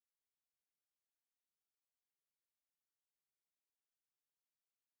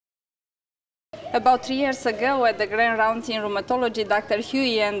About 3 years ago at the Grand Rounds in Rheumatology, Dr.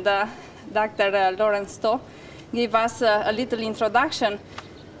 Huey and Dr. Lawrence To gave us a little introduction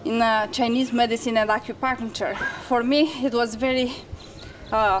in Chinese medicine and acupuncture. For me, it was very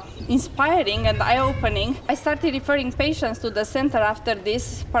inspiring and eye-opening. I started referring patients to the center after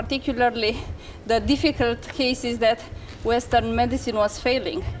this, particularly the difficult cases that Western medicine was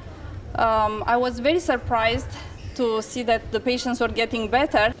failing. I was very surprised to see that the patients were getting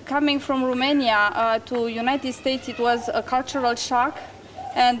better. Coming from Romania to United States, it was a cultural shock,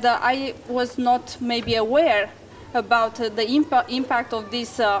 and I was not maybe aware about the impact of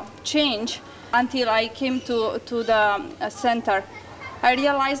this change until I came to the center. I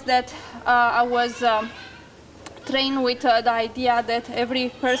realized that I was trained with the idea that every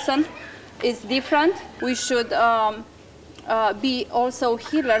person is different. We should be also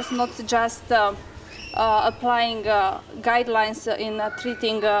healers, not just applying guidelines in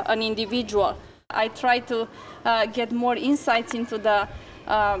treating an individual. I try to get more insights into the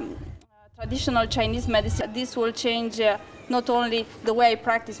traditional Chinese medicine. This will change not only the way I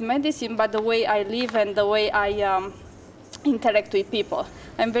practice medicine, but the way I live and the way I interact with people.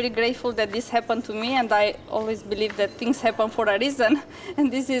 I'm very grateful that this happened to me, and I always believe that things happen for a reason, and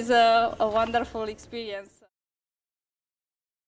this is a wonderful experience.